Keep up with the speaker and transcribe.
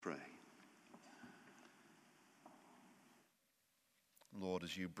Lord,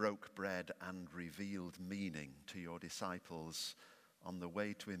 as you broke bread and revealed meaning to your disciples on the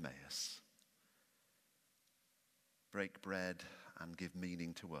way to Emmaus. Break bread and give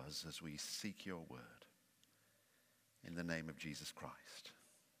meaning to us as we seek your word. In the name of Jesus Christ.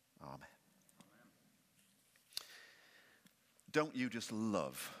 Amen. Don't you just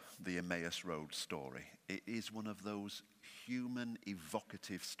love the Emmaus Road story? It is one of those human,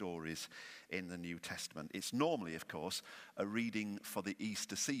 evocative stories in the New Testament. It's normally, of course, a reading for the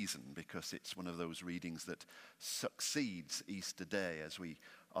Easter season because it's one of those readings that succeeds Easter Day as we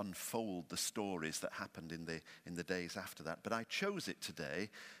unfold the stories that happened in the days after that. But I chose it today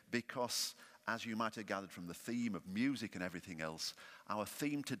because, as you might have gathered from the theme of music and everything else, our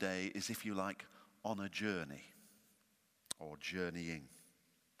theme today is, if you like, on a journey or journeying.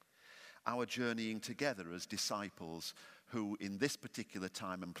 Our journeying together as disciples who in this particular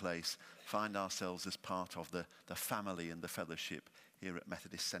time and place find ourselves as part of the family and the fellowship here at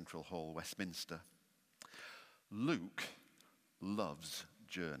Methodist Central Hall, Westminster. Luke loves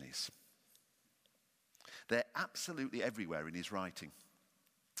journeys. They're absolutely everywhere in his writing.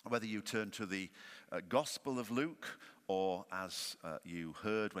 Whether you turn to the Gospel of Luke, or as you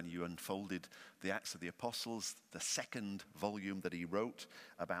heard when you unfolded the Acts of the Apostles, the second volume that he wrote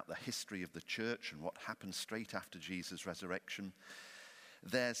about the history of the church and what happened straight after Jesus' resurrection,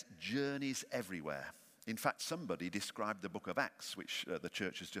 there's journeys everywhere. In fact, somebody described the book of Acts, which the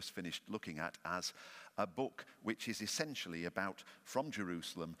church has just finished looking at, as a book which is essentially about from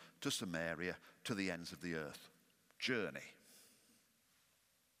Jerusalem to Samaria to the ends of the earth. Journey.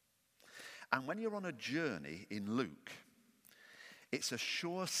 And when you're on a journey in Luke, it's a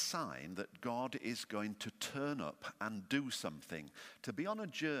sure sign that God is going to turn up and do something. To be on a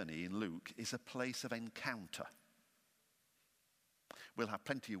journey in Luke is a place of encounter. We'll have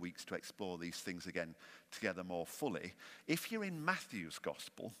plenty of weeks to explore these things again together more fully. If you're in Matthew's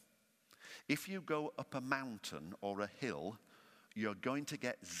Gospel, if you go up a mountain or a hill, you're going to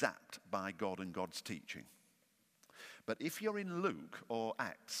get zapped by God and God's teaching. But if you're in Luke or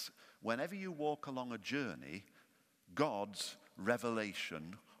Acts, whenever you walk along a journey, God's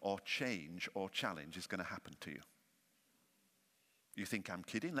revelation or change or challenge is going to happen to you. You think I'm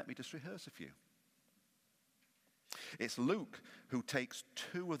kidding? Let me just rehearse a few. It's Luke who takes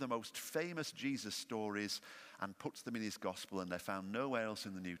two of the most famous Jesus stories and puts them in his gospel, and they're found nowhere else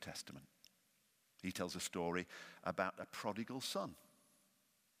in the New Testament. He tells a story about a prodigal son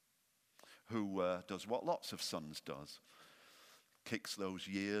who does what lots of sons does. Kicks those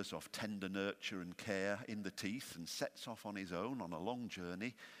years of tender nurture and care in the teeth and sets off on his own on a long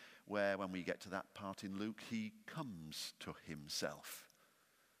journey where, when we get to that part in Luke, he comes to himself.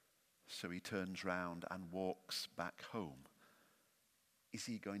 So he turns round and walks back home. Is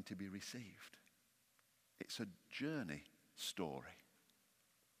he going to be received? It's a journey story.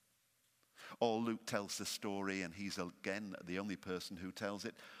 Or Luke tells the story, and he's again the only person who tells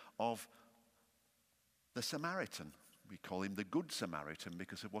it, of the Samaritan. We call him the Good Samaritan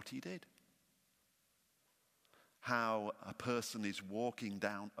because of what he did. How a person is walking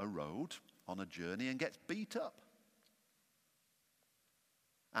down a road on a journey and gets beat up.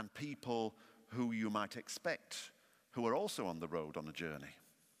 And people who you might expect, who are also on the road on a journey,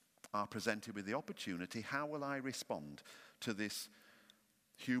 are presented with the opportunity, how will I respond to this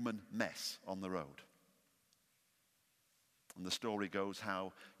human mess on the road? And the story goes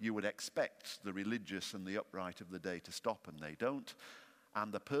how you would expect the religious and the upright of the day to stop, and they don't.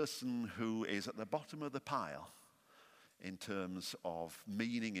 And the person who is at the bottom of the pile in terms of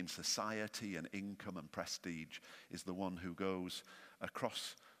meaning in society and income and prestige is the one who goes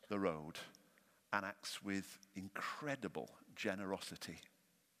across the road and acts with incredible generosity.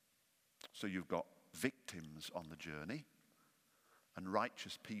 So you've got victims on the journey and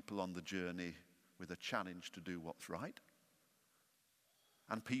righteous people on the journey with a challenge to do what's right.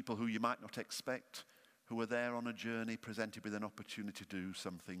 And people who you might not expect, who are there on a journey presented with an opportunity to do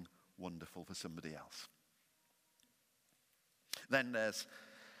something wonderful for somebody else. Then there's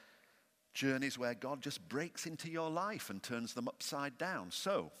journeys where God just breaks into your life and turns them upside down.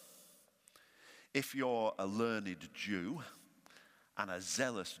 So, if you're a learned Jew and a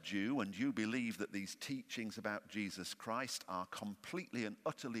zealous Jew, and you believe that these teachings about Jesus Christ are completely and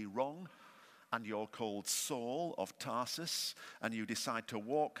utterly wrong, and you're called Saul of Tarsus, and you decide to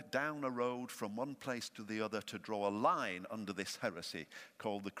walk down a road from one place to the other to draw a line under this heresy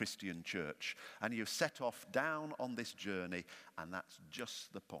called the Christian church, and you set off down on this journey, and that's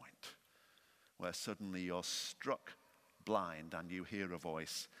just the point where suddenly you're struck blind and you hear a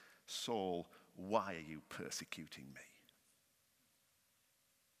voice, Saul, why are you persecuting me?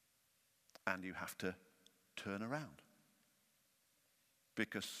 And you have to turn around.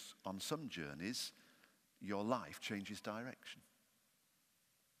 Because on some journeys, your life changes direction.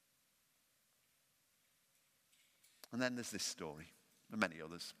 And then there's this story, and many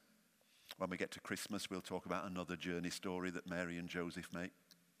others. When we get to Christmas, we'll talk about another journey story that Mary and Joseph make.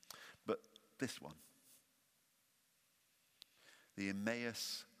 But this one, the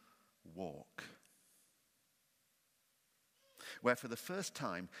Emmaus walk, where for the first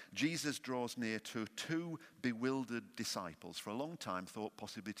time, Jesus draws near to two bewildered disciples, for a long time thought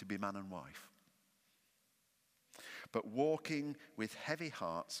possibly to be man and wife, but walking with heavy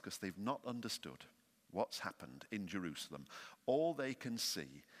hearts because they've not understood what's happened in Jerusalem. All they can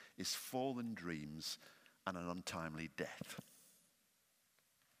see is fallen dreams and an untimely death.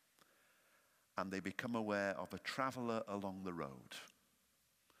 And they become aware of a traveller along the road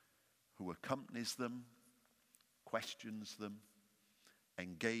who accompanies them, questions them,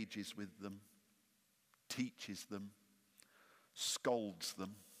 engages with them, teaches them, scolds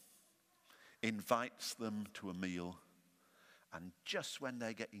them, invites them to a meal, and just when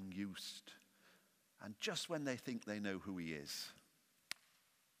they're getting used, and just when they think they know who he is,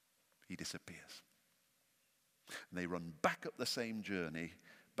 he disappears. And they run back up the same journey,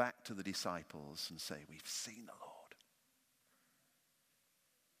 back to the disciples and say, we've seen the Lord.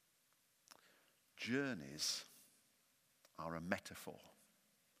 Journeys are a metaphor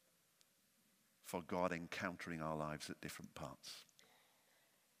for God encountering our lives at different parts.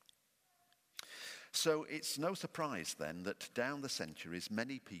 So it's no surprise then that down the centuries,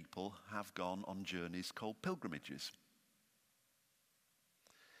 many people have gone on journeys called pilgrimages.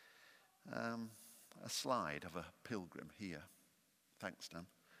 A slide of a pilgrim here. Thanks, Dan.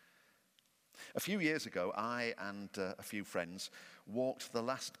 A few years ago, I and a few friends walked the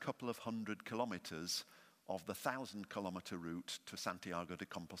last couple of 100 kilometers of the 1,000-kilometer route to Santiago de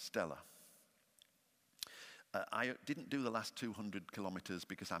Compostela. I didn't do the last 200 kilometers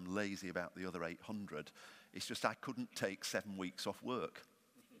because I'm lazy about the other 800. It's just I couldn't take 7 weeks off work,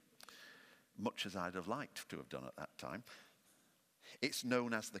 much as I'd have liked to have done at that time. It's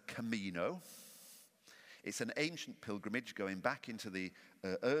known as the Camino. It's an ancient pilgrimage going back into the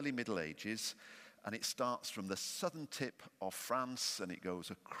early Middle Ages, and it starts from the southern tip of France and it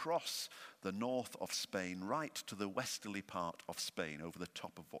goes across the north of Spain right to the westerly part of Spain over the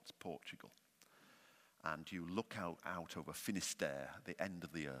top of what's Portugal. And you look out over Finisterre, the end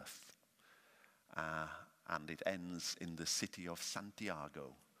of the earth. And it ends in the city of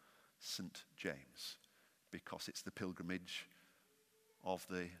Santiago, St. James, because it's the pilgrimage of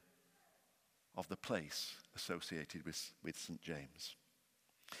the place associated with St. James.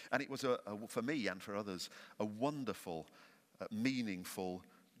 And it was, for me and for others, a wonderful, meaningful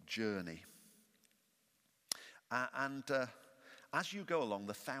journey. As you go along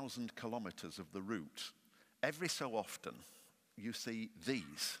the 1,000 kilometers of the route, every so often you see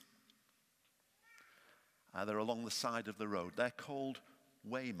these. They're along the side of the road. They're called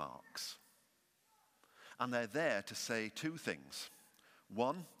waymarks. And they're there to say two things.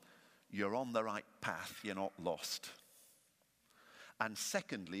 One, you're on the right path, you're not lost. And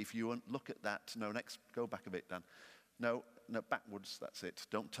secondly, if you look at that, go back a bit, Dan. No, backwards, that's it.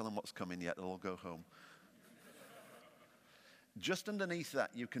 Don't tell them what's coming yet, they'll all go home. Just underneath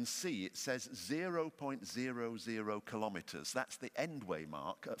that, you can see it says 0.00 kilometers. That's the end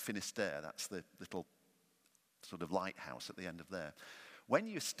waymark at Finisterre. That's the little sort of lighthouse at the end of there. When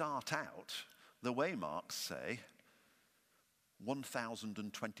you start out, the waymarks say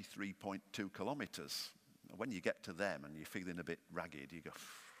 1,023.2 kilometers. When you get to them and you're feeling a bit ragged, you go,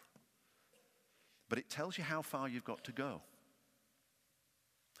 but it tells you how far you've got to go.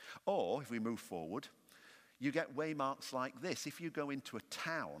 Or, if we move forward, you get waymarks like this. If you go into a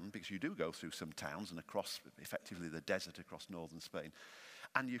town, because you do go through some towns and across, effectively, the desert across northern Spain,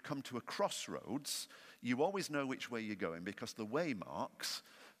 and you come to a crossroads, you always know which way you're going because the waymarks,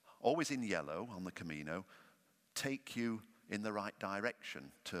 always in yellow on the Camino, take you in the right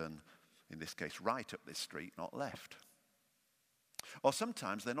direction. Turn, in this case, right up this street, not left. Or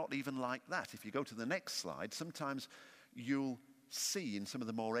sometimes they're not even like that. If you go to the next slide, sometimes you'll see in some of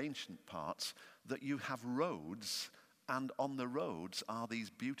the more ancient parts that you have roads, and on the roads are these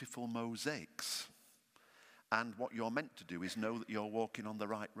beautiful mosaics. And what you're meant to do is know that you're walking on the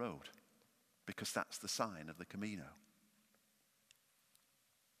right road, because that's the sign of the Camino.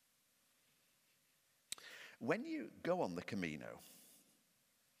 When you go on the Camino,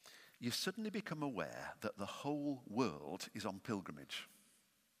 you suddenly become aware that the whole world is on pilgrimage.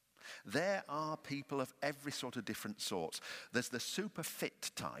 There are people of every sort of different sorts. There's the super fit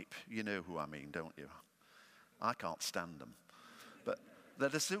type. You know who I mean, don't you? I can't stand them. But They're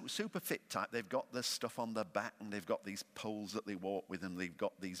the super fit type. They've got this stuff on their back, and they've got these poles that they walk with, and they've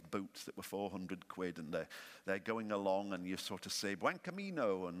got these boots that were 400 quid, and they're going along, and you sort of say, Buen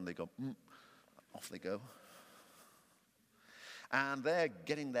Camino, and they go, off they go. And they're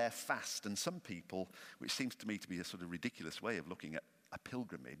getting there fast, and some people, which seems to me to be a sort of ridiculous way of looking at a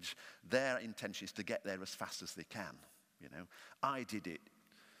pilgrimage, their intention is to get there as fast as they can. You know, I did it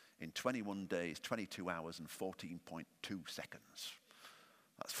in 21 days, 22 hours, and 14.2 seconds.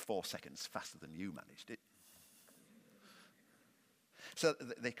 That's 4 seconds faster than you managed it. So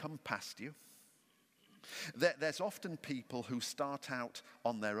they come past you. There's often people who start out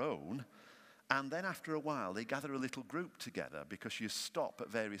on their own, and then after a while they gather a little group together because you stop at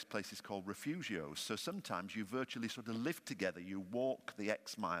various places called refugios. So sometimes you virtually sort of live together. You walk the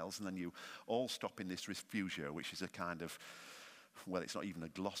X miles, and then you all stop in this refugio, which is a kind of, well, it's not even a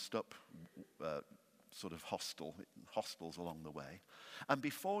glossed up sort of hostels along the way. And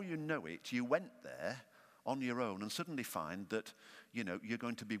before you know it, you went there on your own and suddenly find that, you know, you're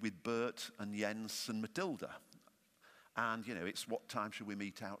going to be with Bert and Jens and Matilda. And, you know, it's what time should we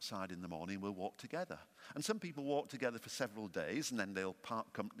meet outside in the morning? We'll walk together. And some people walk together for several days, and then they'll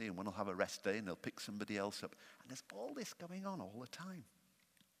part company, and one will have a rest day, and they'll pick somebody else up. And there's all this going on all the time.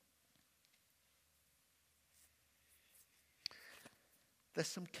 There's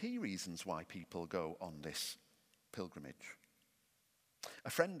some key reasons why people go on this pilgrimage. A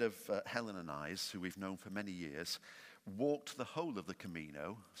friend of Helen and I's, who we've known for many years, walked the whole of the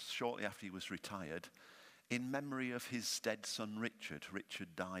Camino shortly after he was retired in memory of his dead son Richard. Richard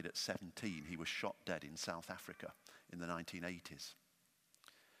died at 17. He was shot dead in South Africa in the 1980s.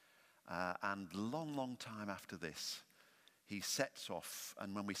 And long time after this, he sets off,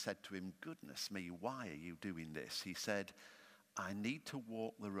 and when we said to him, goodness me, why are you doing this? He said, I need to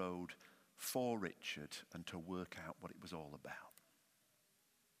walk the road for Richard and to work out what it was all about.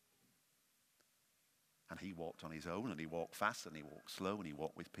 And he walked on his own, and he walked fast, and he walked slow, and he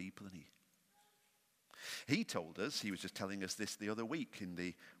walked with people, and he told us, he was just telling us this the other week, in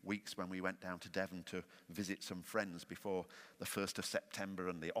the weeks when we went down to Devon to visit some friends before the 1st of September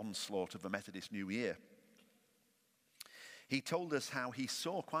and the onslaught of the Methodist New Year. He told us how he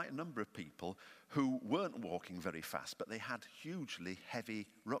saw quite a number of people who weren't walking very fast, but they had hugely heavy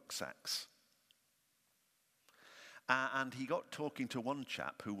rucksacks. And he got talking to one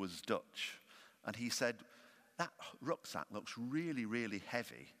chap who was Dutch, and he said, that rucksack looks really, really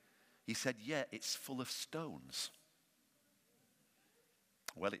heavy. He said, yeah, it's full of stones.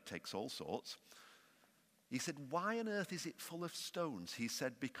 Well, it takes all sorts. He said, why on earth is it full of stones? He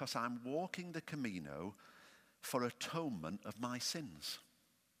said, because I'm walking the Camino for atonement of my sins.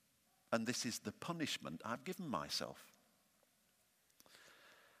 And this is the punishment I've given myself.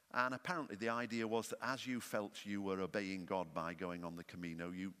 And apparently the idea was that as you felt you were obeying God by going on the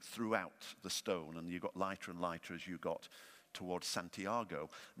Camino, you threw out the stone, and you got lighter and lighter as you got towards Santiago.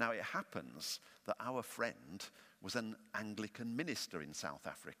 Now it happens that our friend was an Anglican minister in South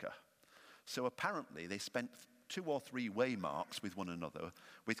Africa. So apparently they spent 2 or 3 waymarks with one another,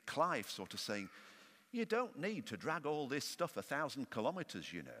 with Clive sort of saying, you don't need to drag all this stuff 1,000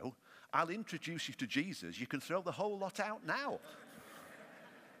 kilometers, you know. I'll introduce you to Jesus. You can throw the whole lot out now.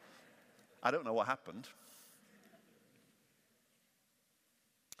 I don't know what happened.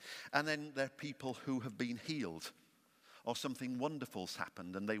 And then there are people who have been healed, or something wonderful's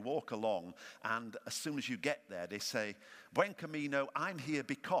happened, and they walk along, and as soon as you get there, they say, Buen Camino, I'm here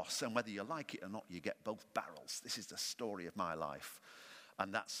because, and whether you like it or not, you get both barrels. This is the story of my life.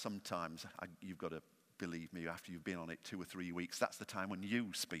 And that's sometimes, you've got to believe me, after you've been on it 2 or 3 weeks, that's the time when you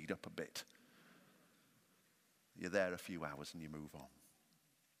speed up a bit. You're there a few hours and you move on.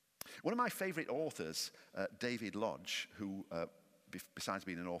 One of my favorite authors, David Lodge, who besides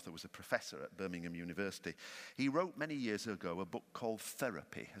being an author, was a professor at Birmingham University. He wrote many years ago a book called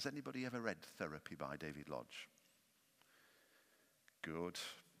Therapy. Has anybody ever read Therapy by David Lodge? Good.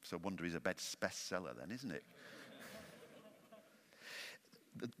 So wonder he's a bestseller then, isn't it?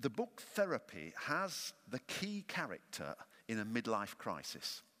 The book Therapy has the key character in a midlife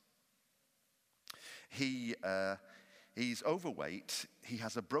crisis. He's overweight, he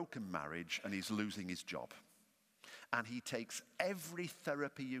has a broken marriage, and he's losing his job. And he takes every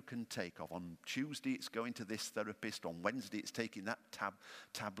therapy you can take of. On Tuesday, it's going to this therapist. On Wednesday, it's taking that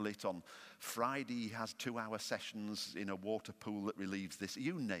tablet. On Friday, he has 2-hour sessions in a water pool that relieves this.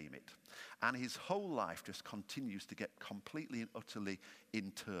 You name it. And his whole life just continues to get completely and utterly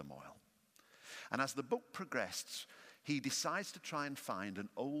in turmoil. And as the book progressed, he decides to try and find an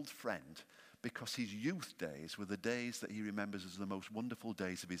old friend, because his youth days were the days that he remembers as the most wonderful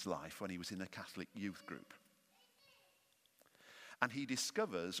days of his life, when he was in a Catholic youth group. And he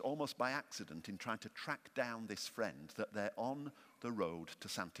discovers, almost by accident, in trying to track down this friend, that they're on the road to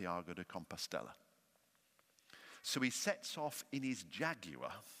Santiago de Compostela. So he sets off in his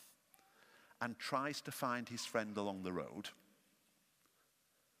Jaguar and tries to find his friend along the road.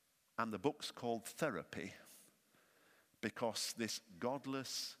 And the book's called Therapy because this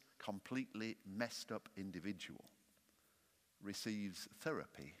godless, completely messed up individual receives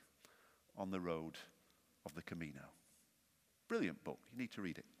therapy on the road of the Camino. Brilliant book. You need to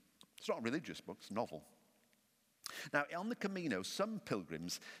read it. It's not a religious book, it's a novel. Now, on the Camino, some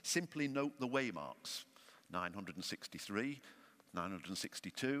pilgrims simply note the waymarks. 963,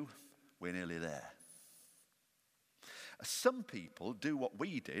 962, we're nearly there. Some people do what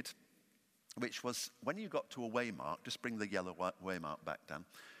we did, which was when you got to a waymark, just bring the yellow waymark back, Dan.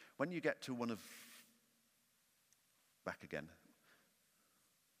 When you get to one of, back again,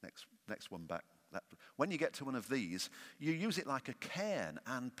 next one back. When you get to one of these, you use it like a cairn,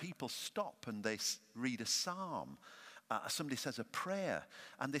 and people stop and they read a psalm. Somebody says a prayer,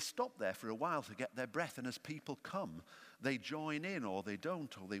 and they stop there for a while to get their breath, and as people come, they join in, or they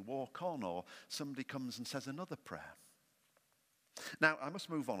don't, or they walk on, or somebody comes and says another prayer. Now, I must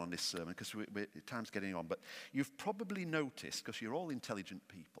move on this sermon because time's getting on, but you've probably noticed, because you're all intelligent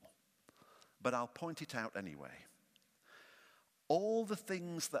people, but I'll point it out anyway. All the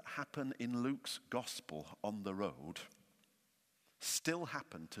things that happen in Luke's gospel on the road still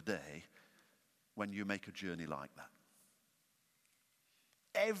happen today when you make a journey like that.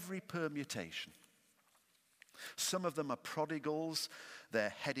 Every permutation. Some of them are prodigals.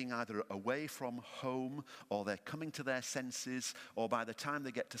 They're heading either away from home, or they're coming to their senses, or by the time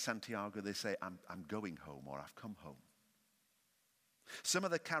they get to Santiago, they say, I'm going home, or I've come home. Some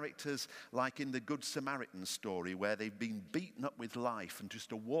of the characters, like in the Good Samaritan story, where they've been beaten up with life, and just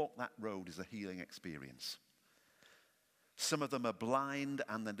to walk that road is a healing experience. Some of them are blind,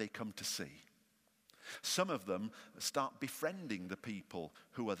 and then they come to see. Some of them start befriending the people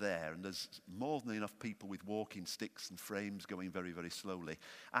who are there, and there's more than enough people with walking sticks and frames going very, very slowly.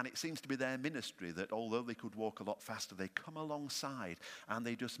 And it seems to be their ministry that although they could walk a lot faster, they come alongside and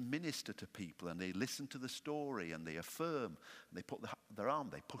they just minister to people, and they listen to the story, and they affirm, and they put their arm,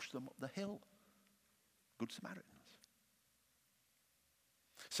 they push them up the hill. Good Samaritans.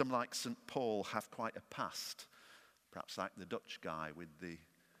 Some, like St. Paul, have quite a past, perhaps like the Dutch guy with the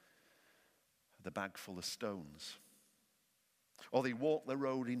bag full of stones. Or they walk the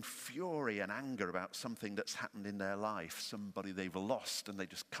road in fury and anger about something that's happened in their life, somebody they've lost, and they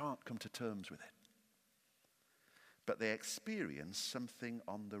just can't come to terms with it. But they experience something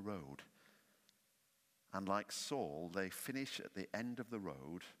on the road. And like Saul, they finish at the end of the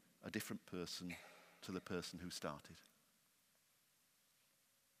road a different person to the person who started.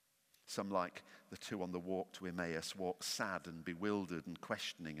 Some, like the two on the walk to Emmaus, walk sad and bewildered and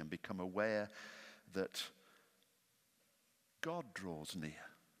questioning, and become aware that God draws near,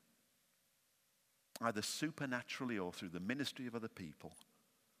 either supernaturally or through the ministry of other people.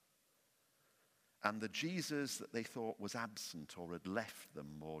 And the Jesus that they thought was absent or had left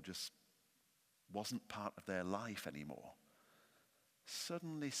them or just wasn't part of their life anymore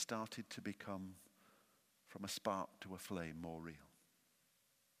suddenly started to become, from a spark to a flame, more real.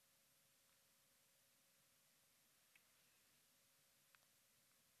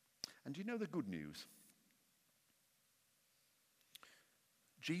 And you know the good news?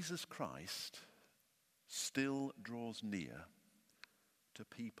 Jesus Christ still draws near to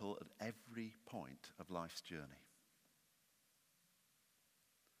people at every point of life's journey.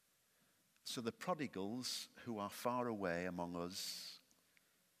 So the prodigals who are far away among us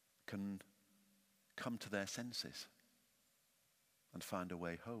can come to their senses and find a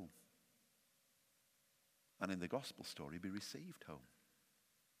way home. And in the gospel story, be received home.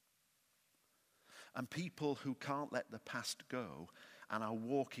 And people who can't let the past go and are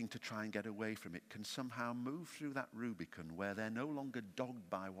walking to try and get away from it can somehow move through that Rubicon where they're no longer dogged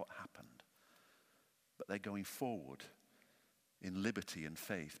by what happened, but they're going forward in liberty and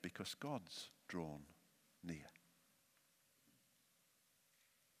faith because God's drawn near.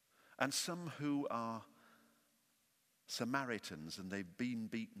 And some who are Samaritans and they've been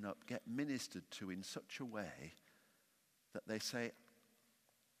beaten up get ministered to in such a way that they say,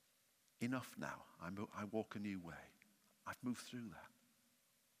 enough now. I walk a new way. I've moved through that.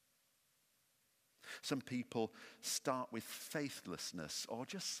 Some people start with faithlessness or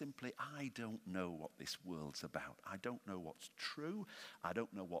just simply, I don't know what this world's about. I don't know what's true. I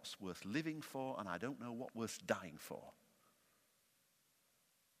don't know what's worth living for, and I don't know what worth dying for.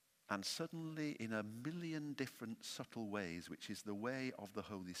 And suddenly, in a million different subtle ways, which is the way of the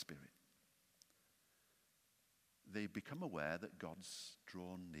Holy Spirit, they become aware that God's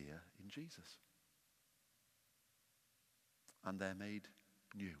drawn near in Jesus. And they're made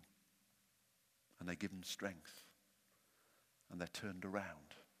new. And they're given strength. And they're turned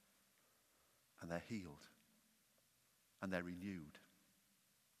around. And they're healed. And they're renewed.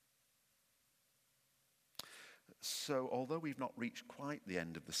 So, although we've not reached quite the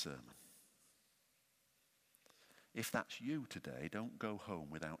end of the sermon, if that's you today, don't go home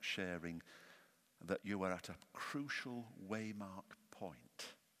without sharing that you are at a crucial waymark point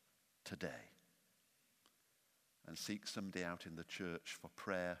today. And seek somebody out in the church for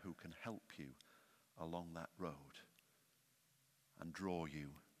prayer who can help you along that road and draw you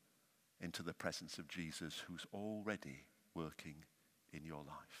into the presence of Jesus, who's already working in your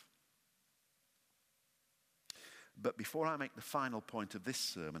life. But before I make the final point of this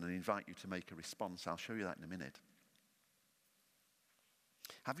sermon and invite you to make a response, I'll show you that in a minute.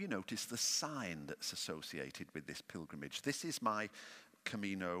 Have you noticed the sign that's associated with this pilgrimage? This is my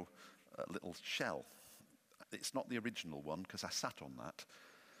Camino little shell. It's not the original one because I sat on that.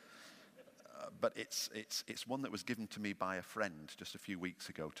 But it's one that was given to me by a friend just a few weeks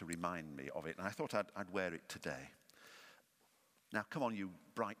ago to remind me of it. And I thought I'd wear it today. Now, come on, you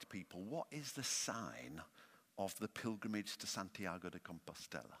bright people. What is the sign of the pilgrimage to Santiago de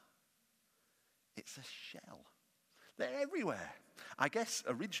Compostela? It's a shell. They're everywhere. I guess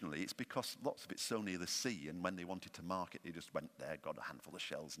originally it's because lots of it's so near the sea, and when they wanted to mark it, they just went there, got a handful of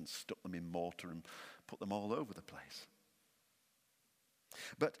shells and stuck them in mortar and put them all over the place.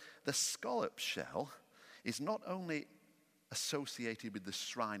 But the scallop shell is not only associated with the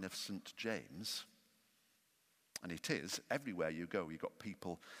shrine of St. James, and it is, everywhere you go, you've got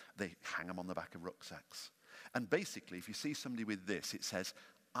people, they hang them on the back of rucksacks. And basically, if you see somebody with this, it says,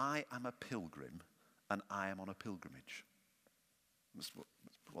 I am a pilgrim and I am on a pilgrimage. That's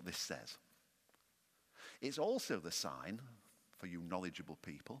what this says. It's also the sign, for you knowledgeable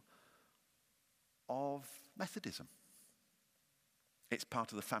people, of Methodism. It's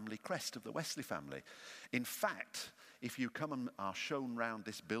part of the family crest of the Wesley family. In fact, if you come and are shown round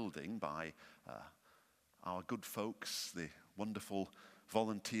this building by our good folks, the wonderful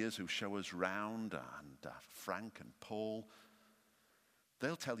volunteers who show us round, and Frank and Paul,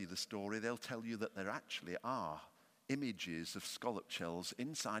 they'll tell you the story. They'll tell you that there actually are images of scallop shells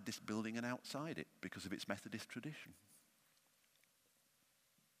inside this building and outside it because of its Methodist tradition.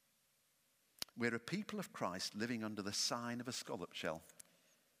 We're a people of Christ living under the sign of a scallop shell,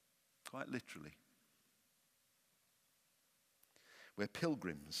 quite literally. We're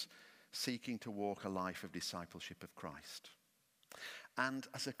pilgrims seeking to walk a life of discipleship of Christ. And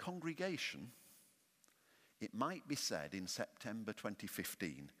as a congregation, it might be said in September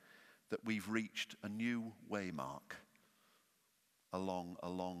 2015 that we've reached a new waymark along a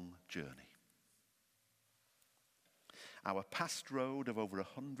long journey. Our past road of over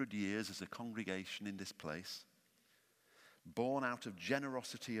 100 years as a congregation in this place, born out of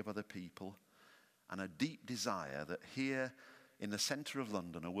generosity of other people and a deep desire that here in the centre of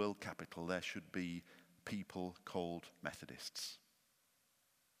London, a world capital, there should be people called Methodists.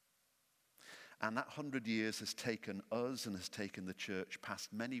 And that 100 years has taken us and has taken the church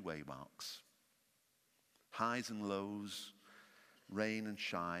past many waymarks. Highs and lows, rain and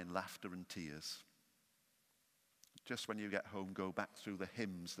shine, laughter and tears. Just when you get home, go back through the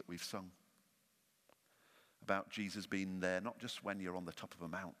hymns that we've sung about Jesus being there, not just when you're on the top of a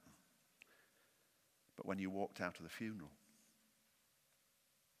mountain, but when you walked out of the funeral.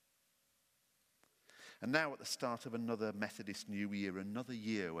 And now at the start of another Methodist New Year, another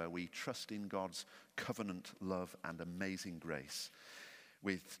year where we trust in God's covenant love and amazing grace,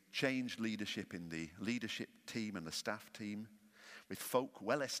 with changed leadership in the leadership team and the staff team, with folk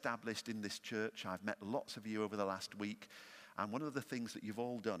well established in this church. I've met lots of you over the last week, and one of the things that you've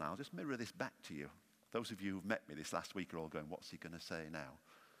all done, I'll just mirror this back to you. Those of you who've met me this last week are all going, what's he going to say now?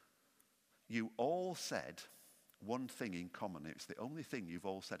 You all said one thing in common. It's the only thing you've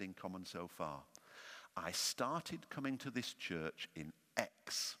all said in common so far. I started coming to this church in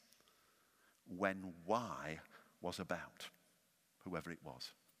X when Y was about, whoever it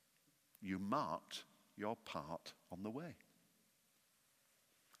was. You marked your part on the way.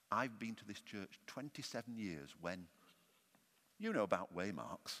 I've been to this church 27 years when, you know about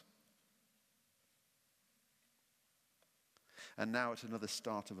waymarks. And now at another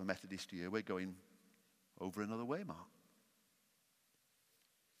start of a Methodist year, we're going over another waymark.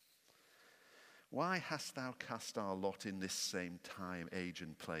 Why hast thou cast our lot in this same time, age,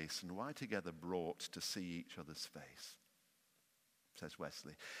 and place, and why together brought to see each other's face? Says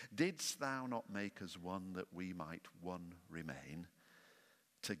Wesley. Didst thou not make us one that we might one remain?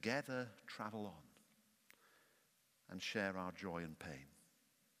 Together travel on, and share our joy and pain.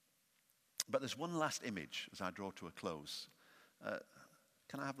 But there's one last image as I draw to a close.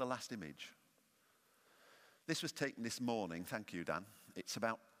 Can I have the last image? This was taken this morning. Thank you, Dan. It's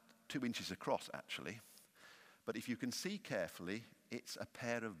about 2 inches across, actually. But if you can see carefully, it's a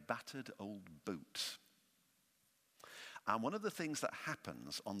pair of battered old boots. And one of the things that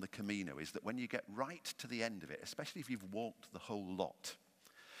happens on the Camino is that when you get right to the end of it, especially if you've walked the whole lot,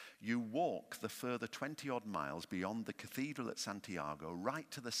 you walk the further 20-odd miles beyond the cathedral at Santiago, right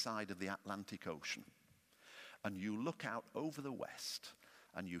to the side of the Atlantic Ocean. And you look out over the west,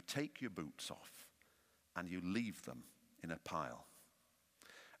 and you take your boots off, and you leave them in a pile.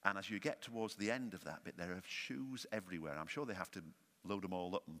 And as you get towards the end of that bit, there are shoes everywhere. I'm sure they have to load them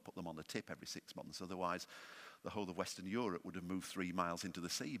all up and put them on the tip every 6 months. Otherwise, the whole of Western Europe would have moved 3 miles into the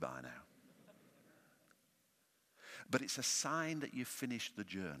sea by now. But it's a sign that you've finished the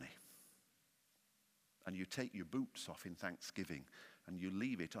journey. And you take your boots off in thanksgiving, and you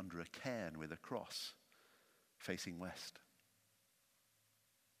leave it under a cairn with a cross facing west.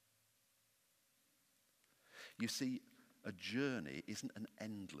 You see, a journey isn't an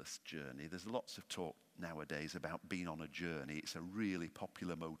endless journey. There's lots of talk nowadays about being on a journey. It's a really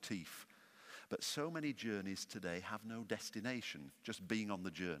popular motif. But so many journeys today have no destination. Just being on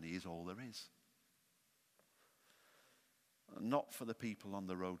the journey is all there is. Not for the people on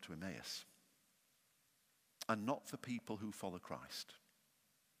the road to Emmaus. And not for people who follow Christ.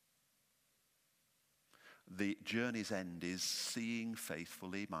 The journey's end is seeing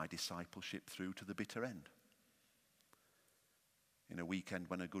faithfully my discipleship through to the bitter end. In a weekend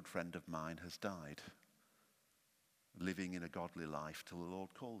when a good friend of mine has died, living in a godly life till the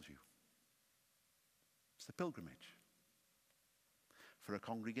Lord calls you. It's the pilgrimage for a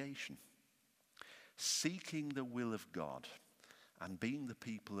congregation, seeking the will of God and being the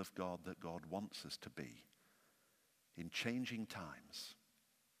people of God that God wants us to be in changing times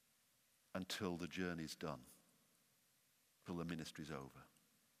until the journey's done, till the ministry's over,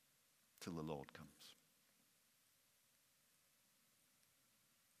 till the Lord comes.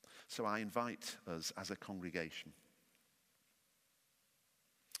 So I invite us as a congregation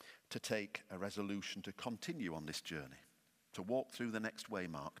to take a resolution to continue on this journey, to walk through the next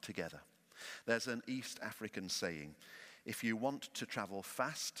waymark together. There's an East African saying, if you want to travel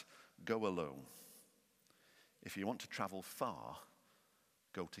fast, go alone. If you want to travel far,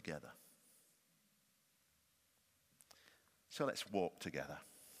 go together. So let's walk together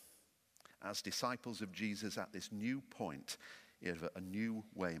as disciples of Jesus at this new point, a new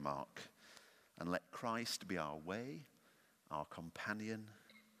waymark, and let Christ be our way, our companion,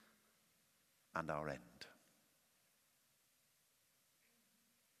 and our end.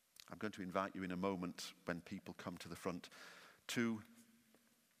 I'm going to invite you in a moment when people come to the front to,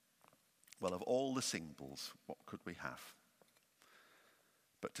 well, of all the symbols, what could we have?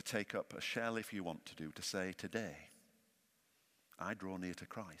 But to take up a shell if you want to do, to say, today, I draw near to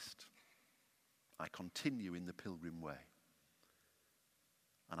Christ. I continue in the pilgrim way.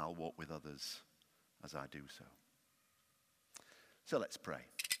 And I'll walk with others as I do so. So let's pray.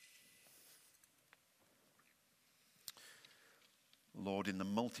 Lord, in the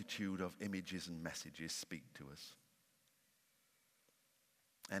multitude of images and messages, speak to us.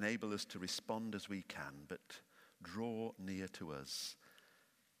 Enable us to respond as we can, but draw near to us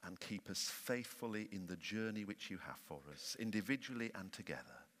and keep us faithfully in the journey which you have for us, individually and together.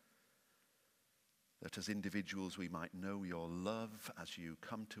 That as individuals we might know your love as you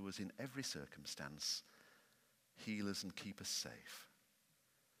come to us in every circumstance, heal us and keep us safe.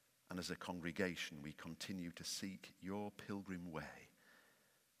 And as a congregation we continue to seek your pilgrim way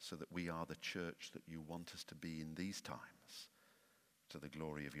so that we are the church that you want us to be in these times, to the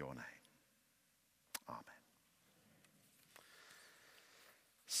glory of your name. Amen.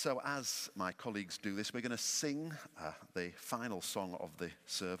 So as my colleagues do this, we're going to sing the final song of the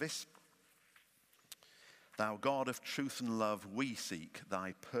service. Thou God of truth and love, we seek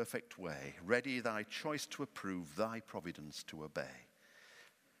thy perfect way, ready thy choice to approve, thy providence to obey.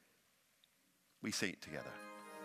 We sing it together.